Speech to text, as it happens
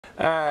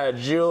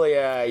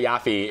Julia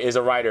Ioffe is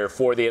a writer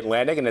for The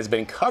Atlantic and has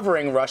been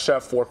covering Russia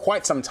for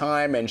quite some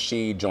time, and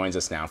she joins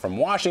us now from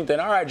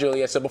Washington. All right,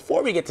 Julia, so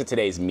before we get to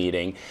today's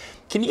meeting,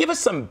 can you give us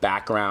some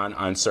background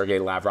on Sergey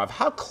Lavrov?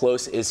 How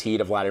close is he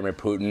to Vladimir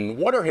Putin?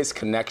 What are his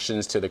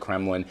connections to the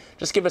Kremlin?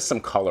 Just give us some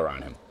color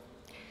on him.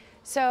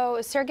 So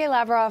Sergey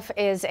Lavrov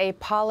is a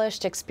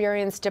polished,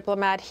 experienced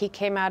diplomat. He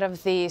came out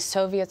of the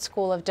Soviet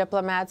School of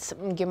Diplomats,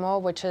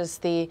 MGIMO, which is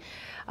the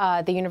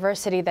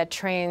university that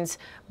trains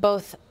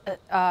both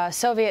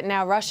Soviet,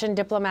 now Russian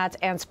diplomats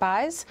and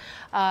spies.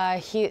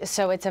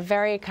 So it's a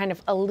very kind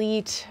of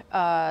elite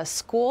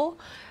school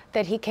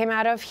that he came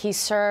out of. He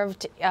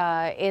served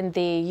in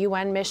the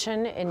UN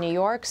mission in New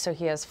York, so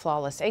he has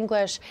flawless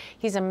English.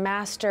 He's a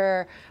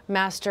master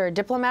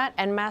diplomat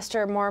and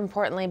master, more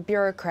importantly,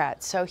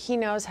 bureaucrat. So he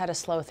knows how to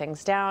slow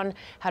things down,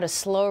 how to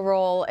slow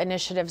roll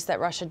initiatives that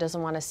Russia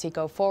doesn't want to see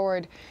go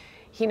forward.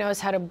 He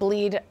knows how to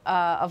bleed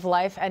of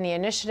life any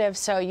initiative.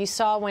 So you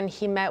saw when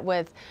he met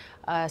with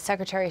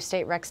Secretary of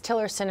State Rex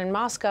Tillerson in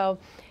Moscow,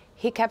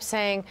 he kept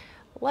saying,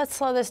 let's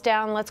slow this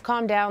down, let's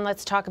calm down,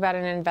 let's talk about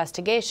an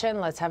investigation,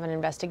 let's have an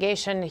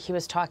investigation. He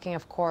was talking,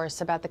 of course,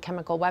 about the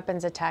chemical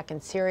weapons attack in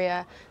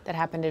Syria that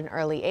happened in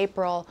early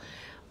April.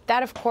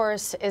 That, of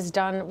course, is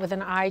done with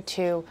an eye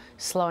to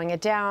slowing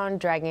it down,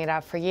 dragging it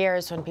out for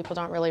years when people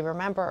don't really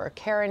remember or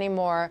care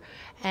anymore,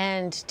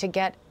 and to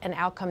get an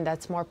outcome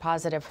that's more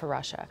positive for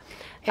Russia.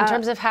 In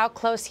terms of how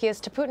close he is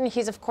to Putin,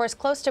 he's, of course,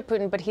 close to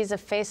Putin, but he's a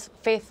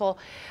faithful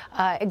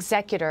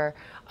executor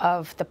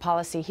of the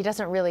policy. He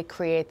doesn't really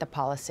create the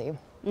policy.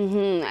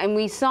 And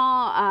we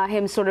saw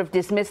him sort of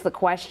dismiss the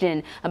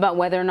question about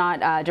whether or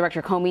not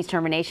Director Comey's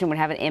termination would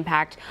have an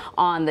impact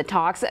on the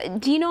talks.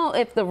 Do you know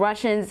if the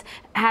Russians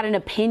had an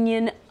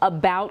opinion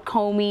about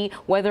Comey,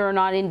 whether or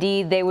not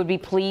indeed they would be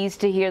pleased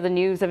to hear the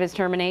news of his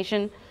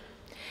termination?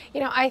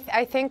 You know,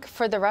 I think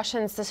for the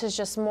Russians, this is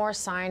just more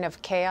sign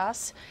of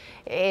chaos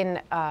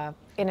in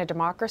a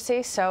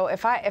democracy. So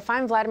if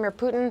I'm Vladimir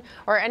Putin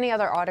or any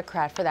other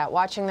autocrat for that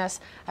watching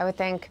this, I would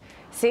think,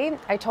 see,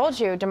 I told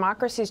you,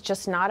 democracy is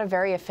just not a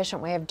very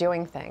efficient way of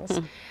doing things.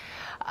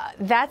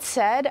 That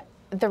said,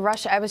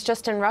 I was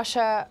just in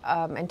Russia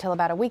until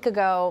about a week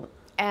ago,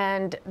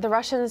 and the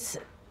Russians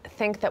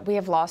think that we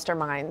have lost our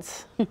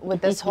minds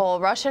with this whole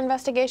Russia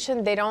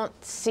investigation. They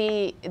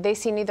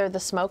see neither the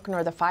smoke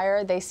nor the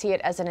fire. They see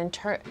it as an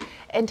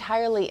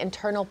entirely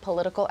internal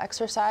political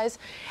exercise.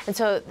 And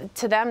so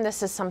to them,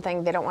 this is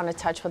something they don't want to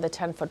touch with a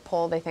 10-foot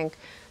pole. They think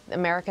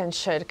Americans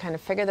should kind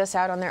of figure this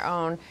out on their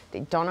own.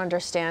 They don't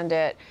understand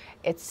it.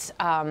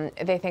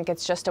 They think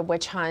it's just a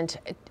witch hunt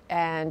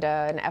and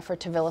an effort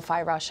to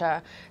vilify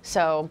Russia.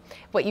 So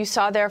what you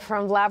saw there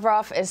from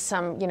Lavrov is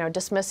some,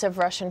 dismissive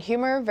Russian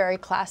humor, very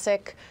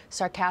classic,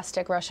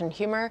 sarcastic Russian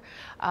humor,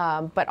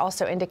 but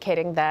also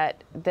indicating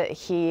that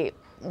he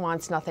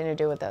wants nothing to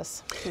do with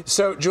this.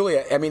 So,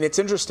 Julia, I mean, it's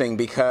interesting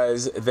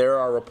because there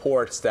are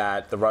reports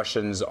that the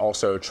Russians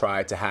also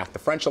tried to hack the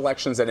French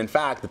elections, and in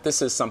fact, that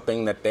this is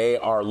something that they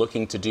are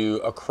looking to do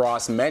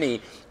across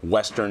many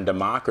Western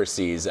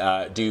democracies.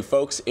 Do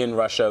folks in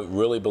Russia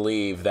really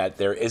believe that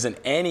there isn't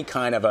any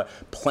kind of a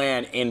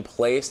plan in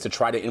place to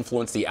try to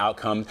influence the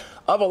outcome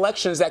of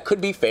elections that could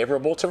be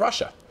favorable to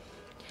Russia?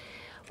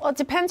 Well, it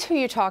depends who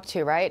you talk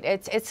to, right?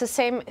 It's the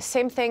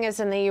same thing as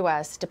in the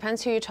U.S.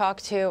 Depends who you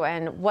talk to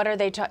and what are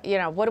they,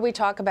 what do we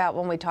talk about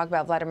when we talk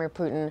about Vladimir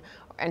Putin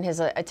and his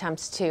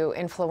attempts to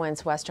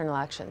influence Western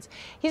elections.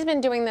 He's been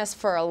doing this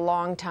for a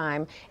long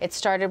time. It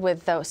started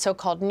with the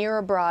so-called near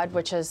abroad,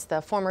 which is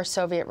the former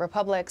Soviet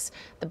republics,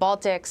 the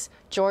Baltics,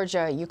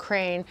 Georgia,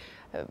 Ukraine,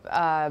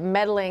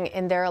 meddling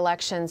in their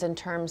elections in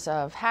terms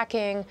of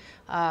hacking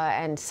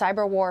and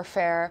cyber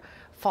warfare,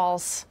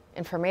 false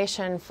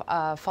information,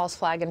 false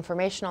flag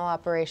informational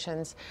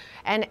operations,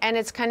 and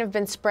it's kind of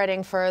been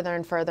spreading further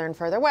and further and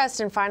further west,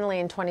 and finally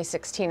in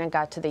 2016 it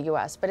got to the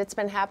U.S. But it's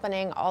been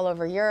happening all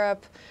over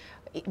Europe,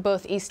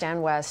 both east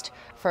and west,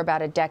 for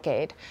about a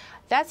decade.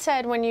 That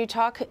said, when you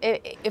talk,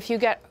 if you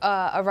get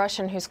a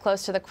Russian who's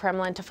close to the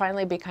Kremlin to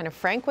finally be kind of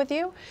frank with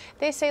you,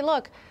 they say,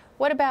 look,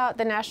 what about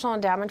the National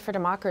Endowment for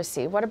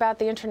Democracy? What about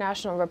the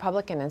International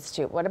Republican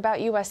Institute? What about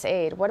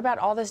USAID? What about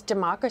all this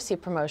democracy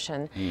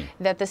promotion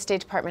that the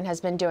State Department has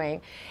been doing?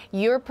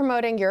 You're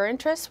promoting your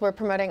interests. We're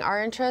promoting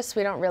our interests.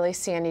 We don't really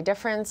see any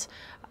difference.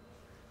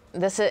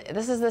 This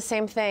is the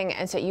same thing.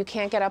 And so you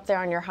can't get up there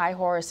on your high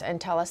horse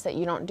and tell us that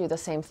you don't do the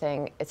same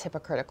thing. It's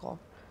hypocritical.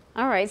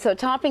 All right, so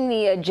topping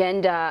the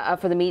agenda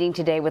for the meeting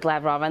today with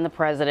Lavrov and the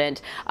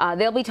president,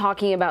 they'll be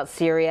talking about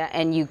Syria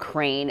and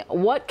Ukraine.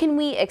 What can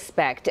we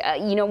expect?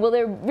 Will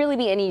there really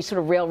be any sort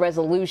of real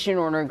resolution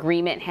or an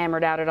agreement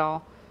hammered out at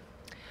all?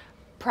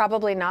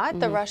 Probably not.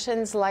 The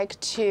Russians like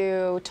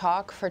to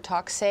talk for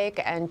talk's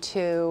sake and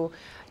to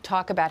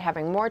talk about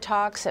having more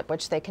talks at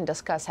which they can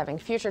discuss having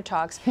future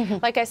talks.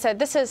 Like I said,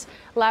 this is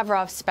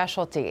Lavrov's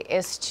specialty,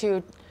 is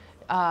to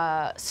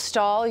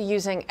stall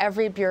using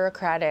every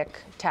bureaucratic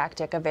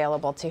tactic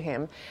available to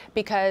him,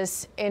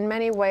 because in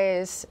many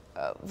ways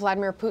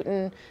Vladimir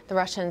Putin, the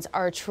Russians,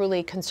 are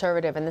truly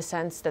conservative in the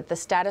sense that the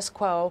status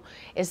quo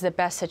is the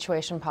best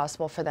situation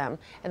possible for them.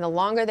 And the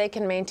longer they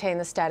can maintain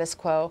the status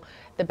quo,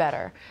 the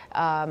better.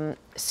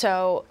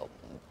 So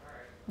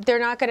they're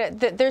not going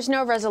to, there's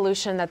no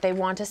resolution that they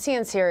want to see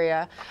in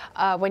Syria.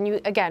 When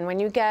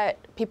you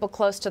get people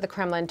close to the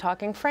Kremlin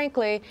talking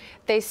frankly,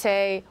 they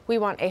say, we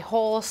want a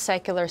whole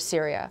secular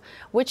Syria,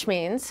 which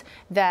means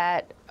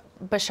that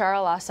Bashar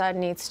al-Assad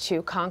needs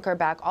to conquer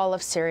back all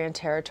of Syrian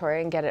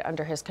territory and get it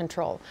under his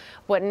control.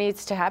 What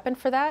needs to happen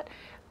for that?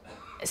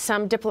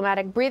 Some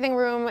diplomatic breathing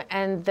room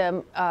and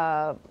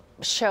the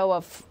show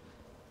of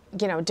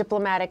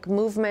diplomatic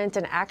movement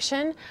and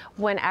action,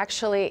 when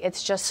actually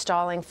it's just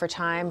stalling for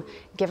time,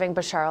 giving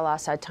Bashar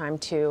al-Assad time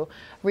to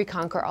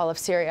reconquer all of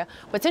Syria.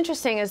 What's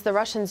interesting is the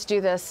Russians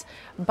do this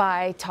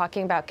by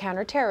talking about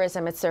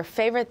counterterrorism. It's their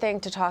favorite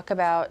thing to talk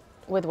about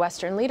with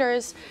Western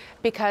leaders,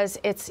 because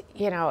it's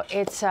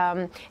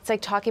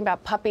like talking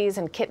about puppies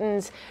and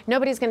kittens.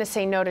 Nobody's going to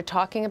say no to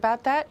talking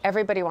about that.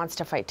 Everybody wants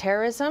to fight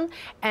terrorism,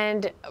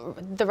 and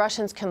the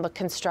Russians can look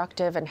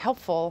constructive and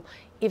helpful,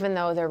 even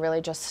though they're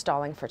really just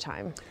stalling for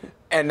time.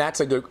 And that's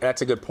a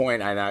good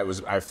point. And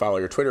I follow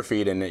your Twitter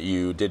feed, and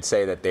you did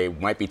say that they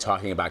might be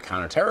talking about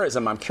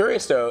counterterrorism. I'm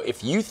curious, though,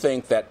 if you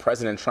think that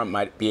President Trump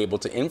might be able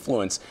to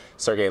influence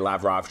Sergey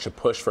Lavrov to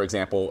push, for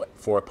example,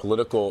 for a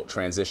political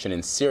transition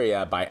in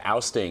Syria by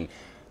ousting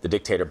the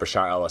dictator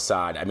Bashar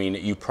al-Assad. I mean,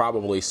 you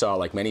probably saw,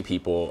 like many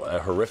people, a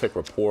horrific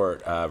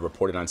report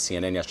reported on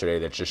CNN yesterday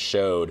that just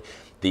showed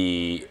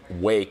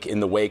in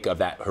the wake of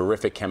that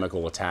horrific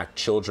chemical attack,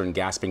 children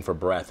gasping for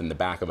breath in the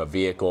back of a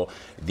vehicle.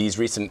 These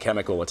recent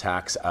chemical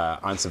attacks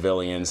on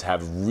civilians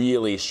have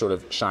really sort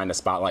of shined a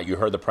spotlight. You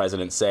heard the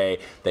president say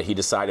that he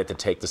decided to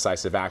take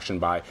decisive action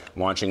by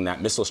launching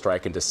that missile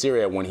strike into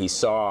Syria when he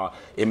saw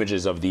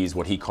images of these,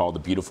 what he called the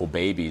beautiful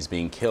babies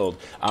being killed.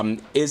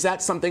 Is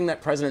that something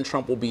that President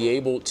Trump will be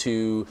able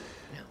to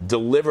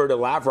deliver to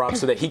Lavrov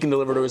so that he can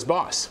deliver to his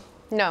boss?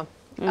 No.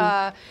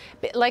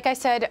 Like I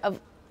said,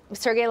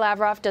 Sergey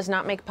Lavrov does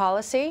not make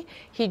policy.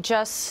 He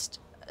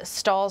just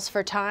stalls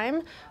for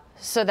time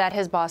so that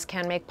his boss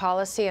can make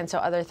policy and so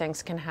other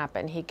things can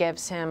happen. He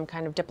gives him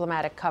kind of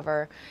diplomatic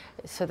cover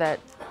so that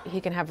he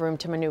can have room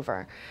to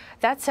maneuver.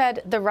 That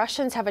said, the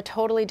Russians have a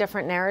totally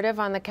different narrative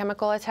on the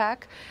chemical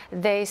attack.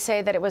 They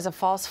say that it was a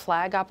false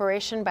flag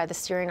operation by the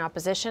Syrian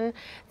opposition.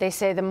 They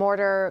say the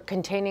mortar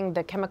containing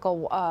the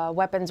chemical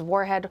weapons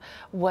warhead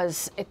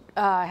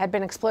had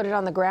been exploded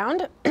on the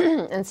ground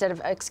instead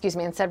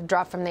of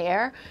dropped from the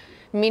air,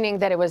 meaning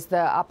that it was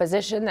the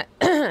opposition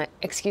that,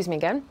 excuse me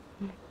again,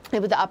 it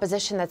was the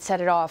opposition that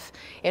set it off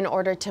in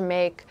order to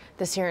make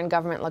the Syrian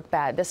government look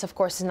bad. This, of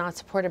course, is not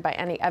supported by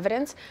any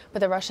evidence, but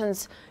the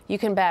Russians, you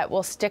can bet,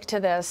 will stick to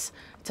this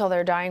till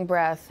their dying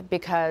breath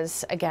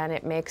because, again,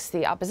 it makes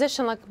the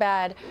opposition look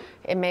bad,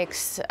 it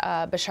makes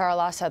Bashar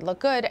al-Assad look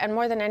good, and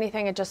more than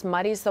anything, it just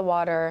muddies the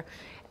water,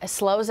 it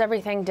slows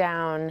everything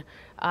down.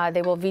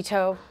 They will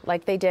veto,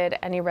 like they did,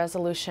 any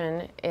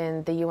resolution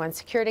in the UN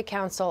Security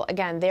Council.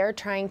 Again, they're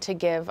trying to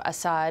give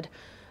Assad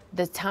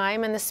the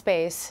time and the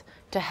space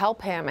to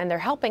help him, and they're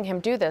helping him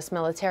do this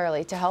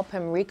militarily, to help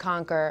him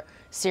reconquer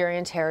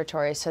Syrian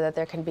territory so that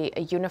there can be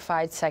a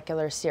unified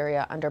secular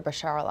Syria under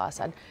Bashar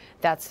al-Assad.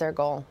 That's their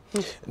goal.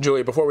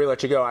 Julia, before we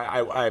let you go,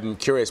 I'm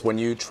curious, when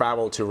you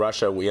travel to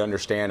Russia, we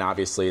understand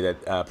obviously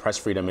that press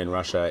freedom in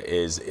Russia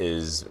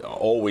is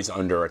always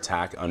under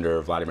attack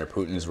under Vladimir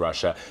Putin's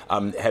Russia.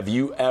 Have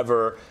you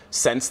ever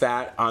sensed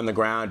that on the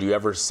ground? Do you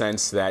ever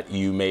sense that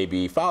you may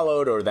be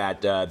followed or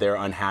that they're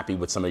unhappy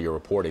with some of your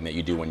reporting that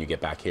you do when you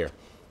get back here?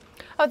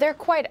 Oh, they're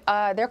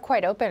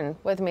quite open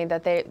with me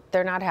that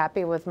they're not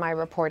happy with my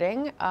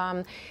reporting.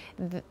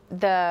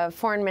 The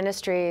Foreign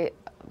Ministry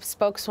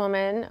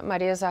spokeswoman,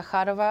 Maria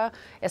Zakharova,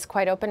 is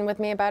quite open with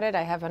me about it.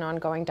 I have an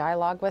ongoing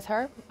dialogue with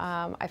her.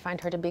 I find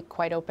her to be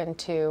quite open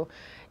to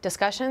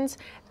discussions.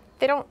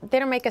 They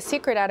don't make a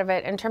secret out of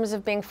it. In terms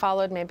of being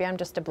followed, maybe I'm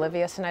just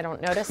oblivious and I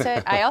don't notice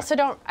it. I also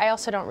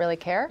don't really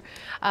care,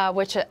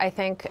 which I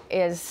think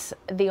is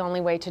the only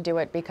way to do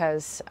it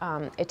because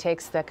it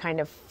takes the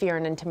kind of fear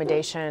and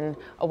intimidation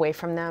away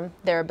from them.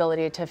 Their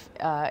ability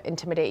to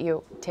intimidate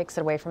you takes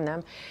it away from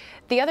them.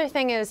 The other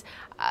thing is,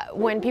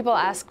 when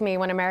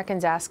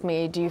Americans ask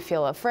me, do you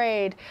feel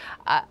afraid?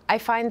 I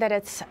find that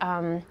it's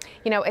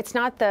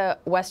not the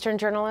Western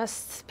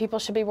journalists people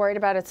should be worried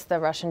about, it's the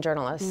Russian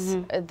journalists,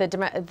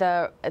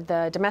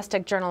 the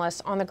domestic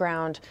journalists on the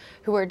ground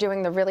who are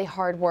doing the really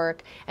hard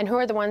work and who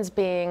are the ones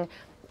being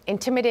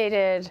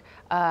intimidated,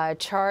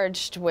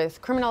 charged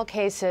with criminal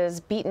cases,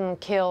 beaten,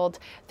 killed.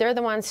 They're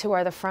the ones who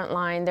are the front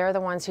line. They're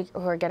the ones who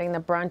are getting the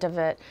brunt of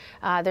it.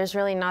 There's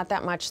really not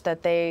that much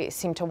that they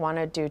seem to want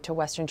to do to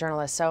Western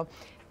journalists. So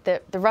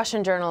the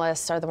Russian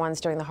journalists are the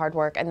ones doing the hard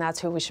work, and that's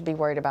who we should be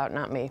worried about,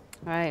 not me.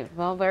 All right.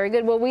 Well, very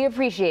good. Well, we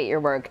appreciate your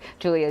work,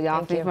 Julia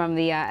Ioffe from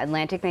The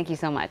Atlantic. Thank you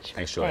so much.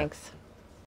 Thanks, Julia. Thanks.